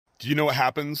Do you know what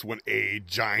happens when a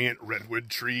giant redwood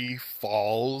tree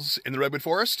falls in the redwood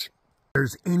forest?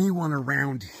 There's anyone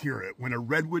around hear it. When a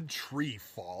redwood tree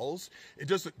falls,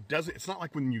 it's not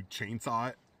like when you chainsaw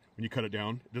it, when you cut it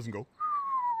down, it doesn't go,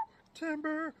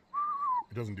 timber.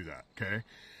 It doesn't do that, okay?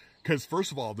 Because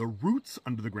first of all, the roots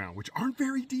under the ground, which aren't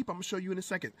very deep, I'm gonna show you in a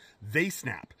second, they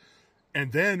snap.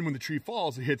 And then when the tree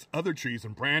falls, it hits other trees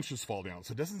and branches fall down.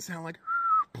 So it doesn't sound like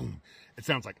boom. It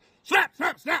sounds like snap,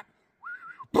 snap, snap.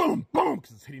 Boom, boom,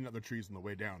 because it's hitting other trees on the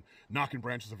way down, knocking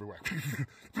branches everywhere.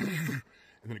 And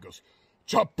then it goes,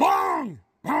 cha-bong,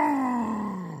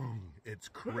 bong. It's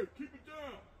crazy. Keep it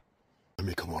down. Let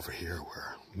me come over here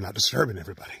where I'm not disturbing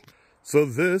everybody. So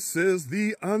this is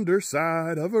the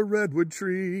underside of a redwood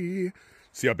tree.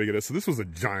 See how big it is? So this was a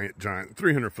giant,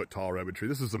 300-foot tall redwood tree.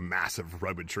 This is a massive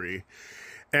redwood tree.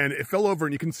 And it fell over,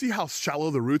 and you can see how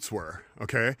shallow the roots were,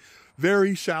 okay?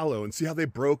 Very shallow. And see how they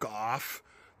broke off?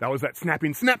 That was that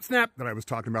snapping snap, snap that I was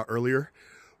talking about earlier.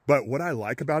 But what I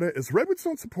like about it is redwoods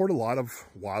don't support a lot of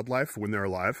wildlife when they're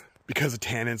alive. Because of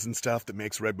tannins and stuff that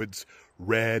makes redwoods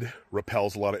red,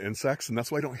 repels a lot of insects. And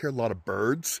that's why I don't hear a lot of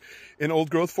birds in old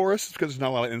growth forests, because there's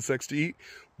not a lot of insects to eat.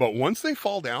 But once they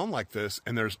fall down like this,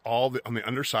 and there's on the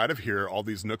underside of here, all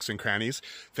these nooks and crannies,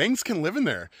 things can live in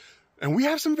there. And we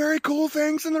have some very cool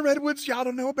things in the redwoods y'all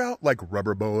don't know about, like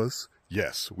rubber boas.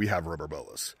 Yes, we have rubber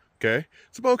boas. Okay,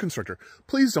 it's a boa constrictor.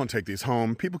 Please don't take these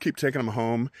home. People keep taking them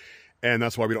home, and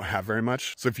that's why we don't have very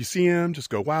much. So if you see them, just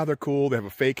go, wow, they're cool. They have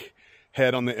a fake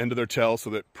head on the end of their tail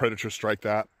so that predators strike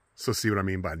that. So see what I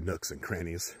mean by nooks and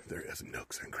crannies? There is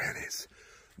nooks and crannies.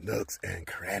 Nooks and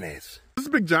crannies. This is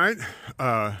a big giant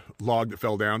log that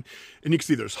fell down, and you can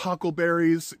see there's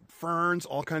huckleberries, ferns,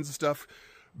 all kinds of stuff.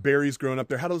 Berries growing up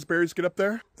there. How do those berries get up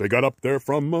there? They got up there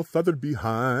from a feathered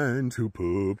behind who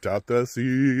pooped out the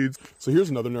seeds. So here's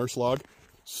another nurse log.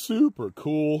 Super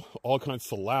cool. All kinds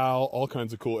of salal, all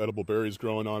kinds of cool edible berries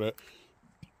growing on it.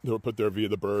 They were put there via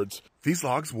the birds. These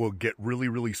logs will get really,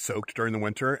 really soaked during the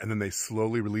winter, and then they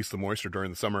slowly release the moisture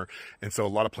during the summer. And so a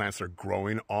lot of plants that are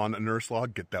growing on a nurse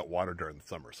log get that water during the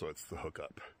summer. So it's the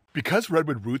hookup. Because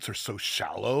redwood roots are so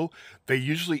shallow, they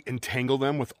usually entangle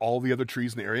them with all the other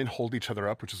trees in the area and hold each other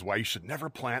up, which is why you should never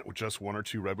plant with just 1 or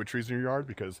 2 redwood trees in your yard,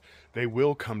 because they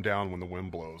will come down when the wind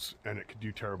blows, and it could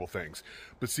do terrible things.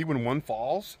 But see, when one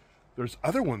falls, there's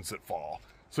other ones that fall.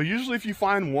 So usually if you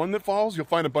find one that falls, you'll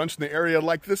find a bunch in the area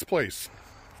like this place.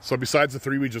 So besides the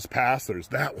 3 we just passed, there's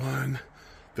that one,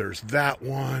 there's that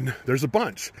one, there's a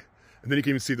bunch. And then you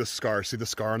can even see the scar. See the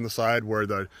scar on the side where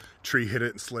the tree hit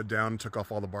it and slid down and took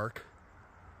off all the bark?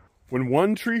 When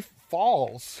one tree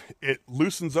falls, it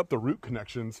loosens up the root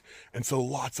connections, and so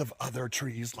lots of other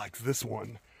trees like this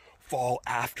one fall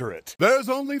after it. There's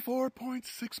only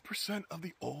 4.6% of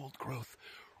the old growth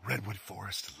redwood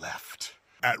forest left.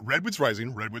 At Redwoods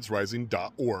Rising,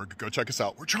 redwoodsrising.org, go check us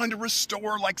out. We're trying to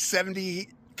restore like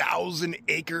 70,000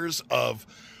 acres of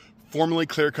formerly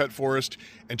clear-cut forest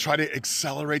and try to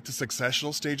accelerate the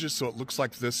successional stages so it looks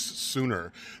like this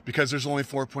sooner, because there's only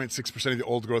 4.6% of the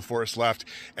old growth forest left,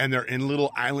 and they're in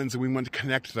little islands, and we want to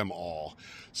connect them all.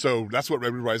 So that's what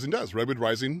Redwood Rising does,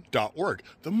 redwoodsrising.org.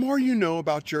 The more you know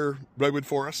about your redwood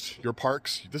forest, your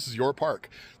parks, this is your park,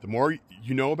 the more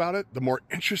you know about it, the more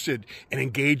interested and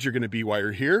engaged you're going to be while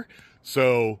you're here.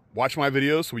 So watch my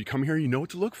videos so when you come here, you know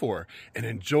what to look for, and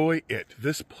enjoy it.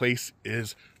 This place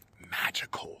is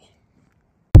magical.